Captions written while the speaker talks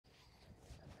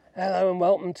Hello and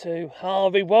welcome to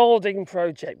our rewarding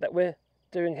project that we're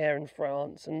doing here in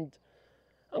France, and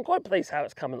I'm quite pleased how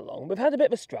it's coming along. We've had a bit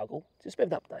of a struggle, just a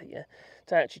bit of an update, yeah,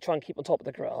 to actually try and keep on top of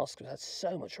the grass because we've had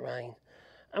so much rain,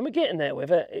 and we're getting there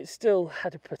with it. It's still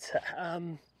had to put a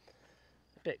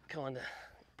bit kind of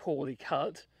poorly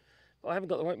cut, but I haven't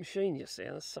got the right machine yet. See,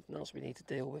 that's something else we need to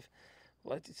deal with.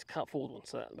 Well, I just can't afford one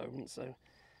at the moment, so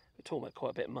we're talking about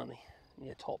quite a bit of money.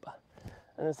 Yeah, topper.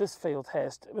 And there's this field here.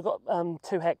 We've got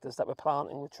 2 hectares that we're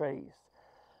planting with trees,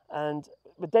 and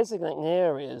we're designating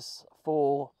areas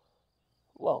for,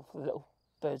 well, for the little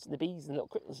birds and the bees and the little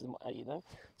critters and what, you know,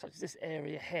 such as this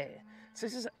area here. So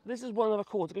this is one of the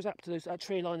cords that goes up to that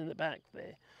tree line in the back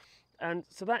there, and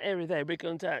so that area there we're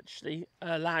going to actually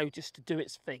allow just to do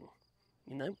its thing.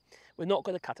 You know, we're not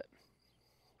going to cut it.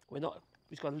 We're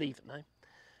just going to leave it now.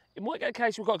 It might get a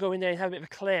case we've got to go in there and have a bit of a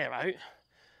clear out.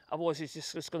 Otherwise,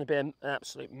 it's going to be an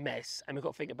absolute mess, and we've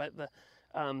got to think about the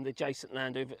adjacent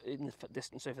land over in the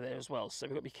distance over there as well. So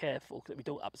we've got to be careful that we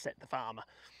don't upset the farmer.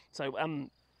 So,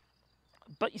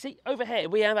 but you see, over here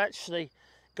we have actually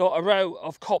got a row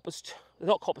of coppers. They're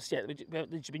not coppers yet.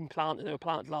 They've been planted. They were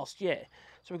planted last year.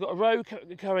 So we've got a row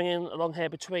going in along here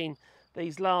between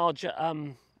these large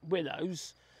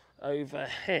willows over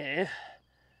here,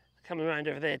 coming around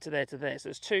over there to there to there. So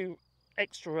there's 2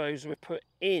 extra rows we've put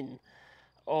in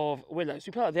of willows.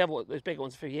 We planted those big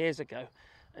ones a few years ago,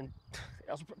 and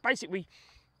basically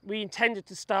we intended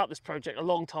to start this project a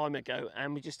long time ago,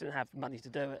 and we just didn't have money to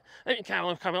do it. Then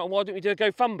Caroline came out, why don't we do a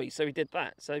GoFundMe? So we did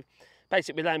that. So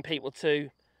basically, we're allowing people to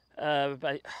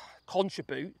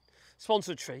contribute,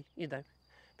 sponsorship, you know,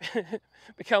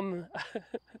 become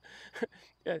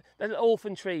they're little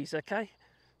orphan trees, okay?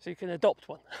 So you can adopt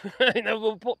one. You know,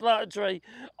 we'll plant a tree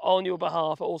on your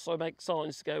behalf. Also make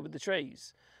signs to go with the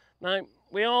trees. Now,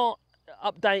 we are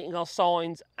updating our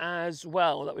signs as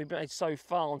well that we've made so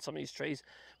far on some of these trees.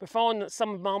 We're finding that some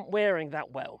of them aren't wearing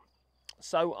that well.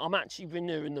 So I'm actually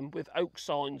renewing them with oak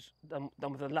signs done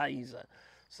with a laser.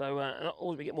 So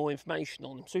always we get more information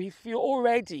on them. So if you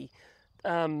already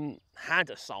had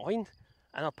a sign,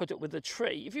 and I put it with a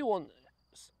tree, if you want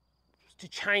to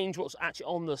change what's actually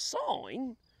on the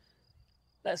sign,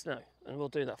 let us know, and we'll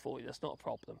do that for you. That's not a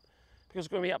problem,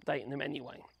 because we're going to be updating them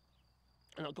anyway.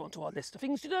 And I'll go on to our list of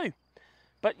things to do.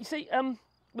 But you see,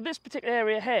 with this particular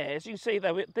area here, as you can see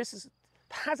though, this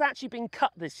has actually been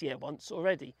cut this year once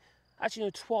already. Actually,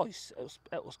 no, twice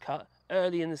it was cut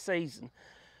early in the season.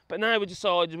 But now we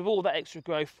decided with all that extra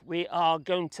growth, we are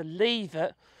going to leave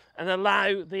it and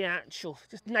allow the actual,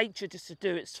 just nature just to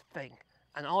do its thing.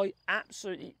 And I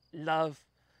absolutely love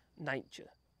nature.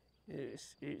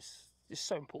 It's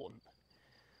so important.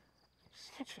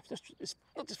 It's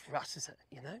not just for us, is it,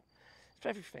 you know? For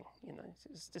everything, you know,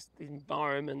 it's just the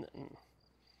environment and,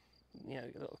 you know,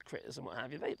 little critters and what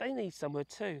have you. They need somewhere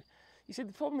too. You see,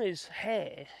 the problem is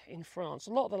here in France,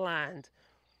 a lot of the land,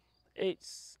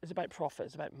 it's about profit,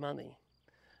 it's about money,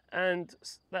 and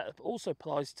that also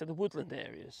applies to the woodland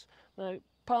areas. Now,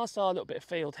 past our little bit of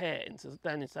field here,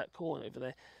 down into that corner over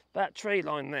there, that tree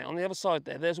line there, on the other side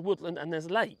there's a woodland and there's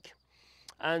a lake.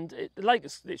 And the lake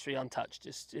is literally untouched,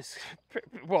 just pretty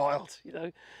wild, you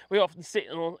know. We often sit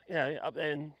on, you know, up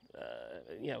there and,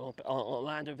 you know, on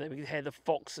land over there, we can hear the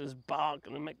foxes bark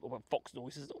and they make fox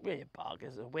noises. It's not really a bark,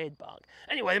 it's a weird bark.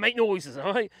 Anyway, they make noises,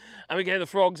 all right? And we get the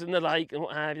frogs in the lake and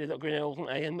what have you, little green elves,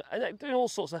 and they're doing all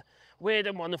sorts of weird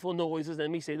and wonderful noises.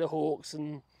 And we see the hawks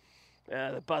and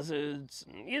the buzzards,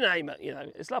 and you name it, you know.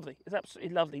 It's lovely. It's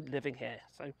absolutely lovely living here.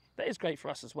 So that is great for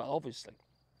us as well, obviously.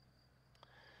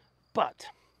 But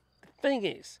the thing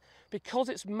is, because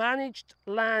it's managed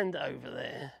land over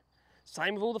there,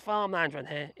 same with all the farmland around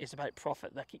here, it's about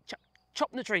profit. They keep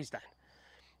chopping the trees down.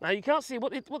 Now you can't see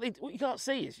what you can't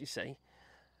see is, you see,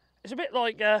 it's a bit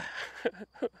like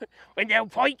when the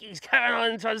old pikey's going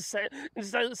on and trying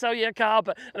to sell you a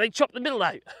carpet, and they chop the middle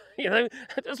out. You know,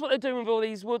 that's what they're doing with all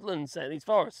these woodlands and these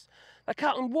forests. They're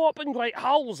cutting whopping great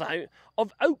holes out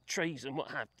of oak trees and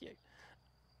what have you.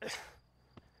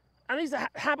 And these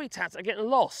habitats are getting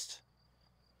lost.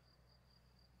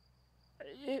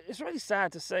 It's really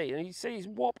sad to see. And you see these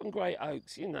whopping great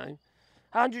oaks, you know,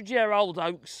 100-year-old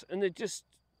oaks, and they're just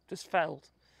felled,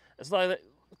 as though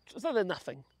they're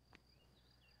nothing.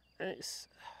 And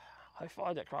I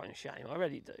find it quite a shame. I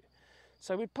really do.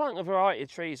 So we're planting a variety of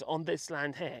trees on this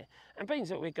land here, and being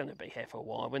that we're going to be here for a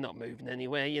while, we're not moving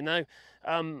anywhere, you know.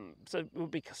 So we'll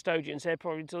be custodians here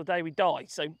probably until the day we die.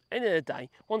 So end of the day,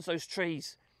 once those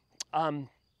trees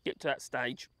get to that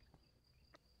stage,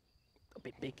 a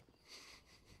bit big.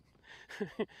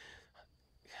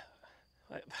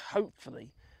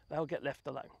 Hopefully they'll get left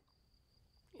alone,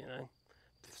 you know.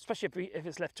 especially if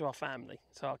it's left to our family,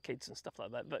 to our kids and stuff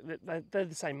like that. But they're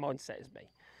the same mindset as me.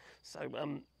 So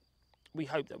we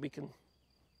hope that we can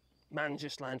manage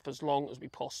this land for as long as we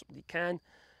possibly can,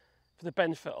 for the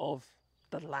benefit of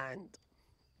the land,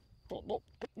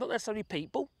 not necessarily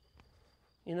people.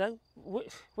 You know,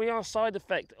 we are a side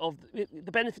effect of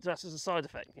the benefit to us as a side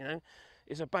effect. You know,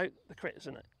 it's about the critters,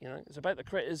 isn't it? You know, it's about the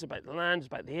critters, about the land, it's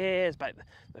about the air, it's about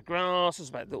the grass, it's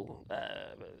about little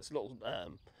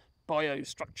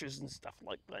biostructures and stuff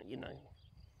like that. You know,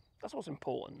 that's what's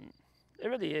important. It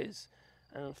really is.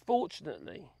 And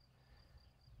unfortunately,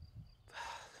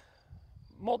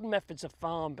 modern methods of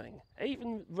farming,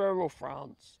 even rural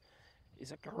France,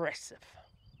 is aggressive.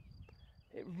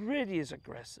 It really is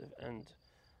aggressive, and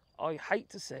I hate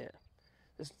to see it.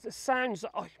 There's sounds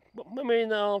that when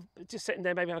we're just sitting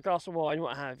there, maybe have a glass of wine,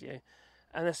 what have you,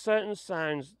 and there's certain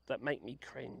sounds that make me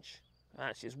cringe.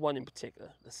 Actually, there's one in particular,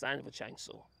 the sound of a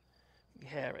chainsaw. You can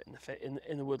hear it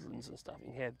in the woodlands and stuff. You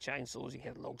can hear the chainsaws, you can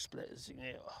hear the log splitters. You can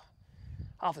hear,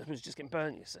 half of the woods just getting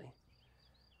burnt, you see.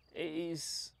 It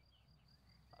is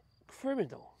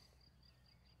criminal.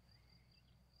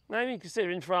 Now, you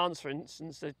consider in France, for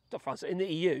instance, not France, in the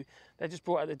EU, they just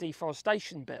brought out the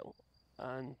deforestation bill,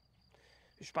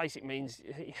 which basically means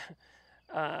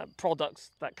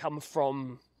products that come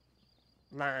from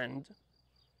land,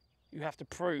 you have to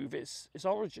prove its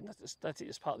origin, that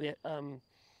it's part of the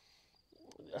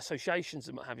associations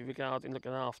and what have you regarding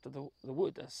looking after the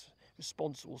wood as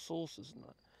responsible sources and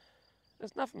that.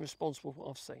 There's nothing responsible what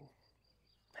I've seen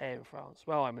here in France.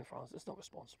 Well, I'm in France, it's not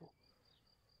responsible.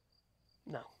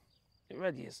 No. It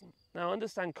really isn't. Now, I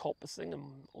understand coppicing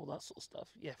and all that sort of stuff.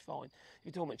 Yeah, fine.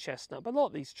 You're talking about chestnut, but a lot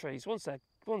of these trees, once they're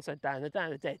down,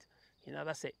 they're dead. You know,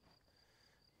 that's it.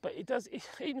 But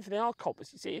even if they are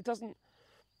coppers, you see, it doesn't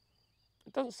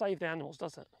save the animals,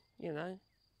 does it? You know.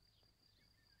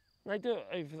 They do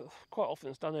it quite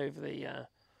often. It's done over the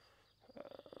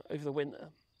winter,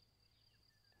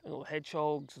 and all the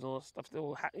hedgehogs and all that stuff.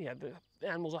 The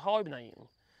animals are hibernating.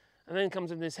 And then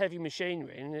comes in this heavy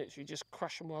machinery and you just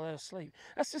crush them while they're asleep.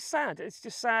 That's just sad. It's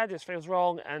just sad. It feels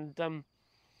wrong. And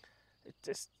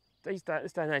this day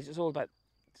and age, it's all about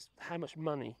how much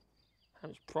money, how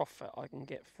much profit I can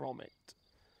get from it.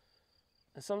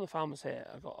 And some of the farmers here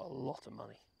have got a lot of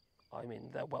money. I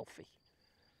mean, they're wealthy.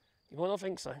 You might not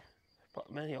think so,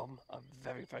 but many of them are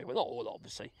very, very well. Not all,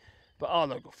 obviously, but our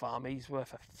local farmer, he's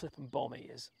worth a flipping bomb, he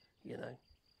is, you know.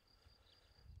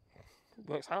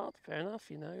 Works hard, fair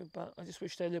enough, you know, but I just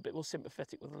wish they're a little bit more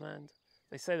sympathetic with the land.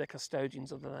 They say they're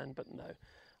custodians of the land, but no.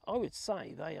 I would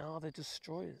say they are the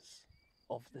destroyers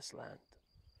of this land,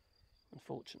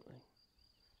 unfortunately.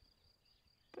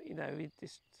 But, you know,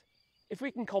 if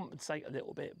we can compensate a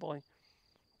little bit by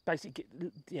basically,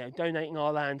 donating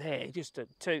our land here just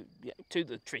to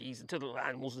the trees and to the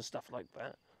animals and stuff like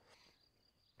that,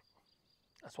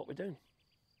 that's what we're doing,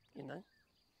 you know.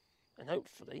 And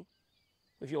hopefully,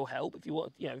 with your help, if you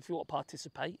want to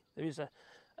participate, there is a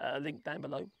link down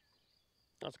below.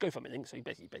 That's a GoFundMe link, so you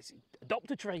basically adopt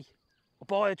a tree, or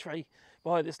buy a tree,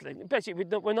 buy this link. Basically,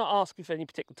 we're not asking for any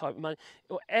particular type of money.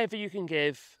 Whatever you can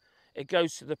give, it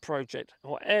goes to the project.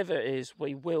 Whatever it is,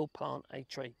 we will plant a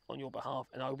tree on your behalf,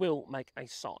 and I will make a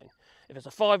sign. If it's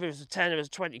a 5, if it's a 10, if it's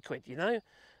 20 quid, you know,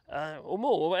 or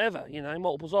more, or whatever, you know,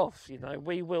 multiples off, you know,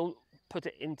 we will put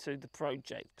it into the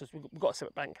project, because we've got a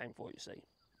separate bank account for it, you see.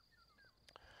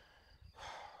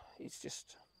 It's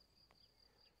just,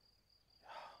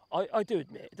 I do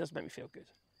admit, it does make me feel good.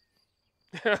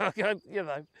 You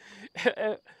know,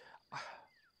 it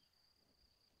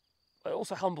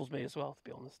also humbles me as well, to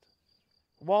be honest.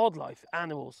 Wildlife,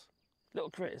 animals, little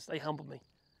critters, they humble me.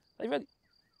 They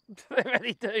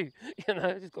really do. You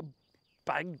know, just got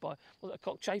banged by, was it a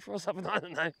cockchafer or something? I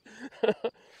don't know.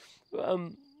 But,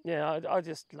 yeah, I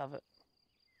just love it.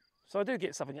 So I do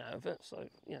get something out of it. So,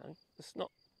 you know, it's not.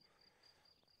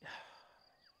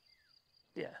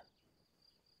 Yeah.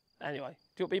 Anyway,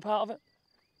 do you want to be part of it?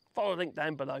 Follow the link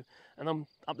down below, and I'm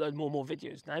uploading more and more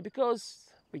videos now because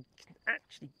we can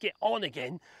actually get on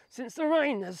again since the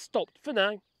rain has stopped for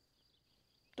now.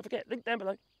 Don't forget, link down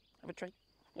below. Have a tree,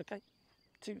 okay?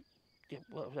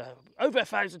 Over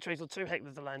 1,000 trees or 2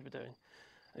 hectares of land we're doing.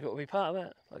 If you want to be part of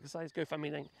that, like I say, it's GoFundMe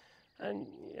link, and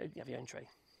you have your own tree.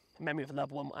 In memory of a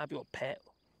loved one, have your pet.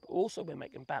 But also, we're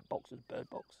making bat boxes, bird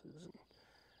boxes, and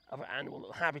other animal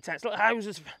little habitats, little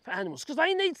houses for animals, because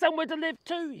they need somewhere to live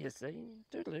too, you see.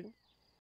 Doodaloo.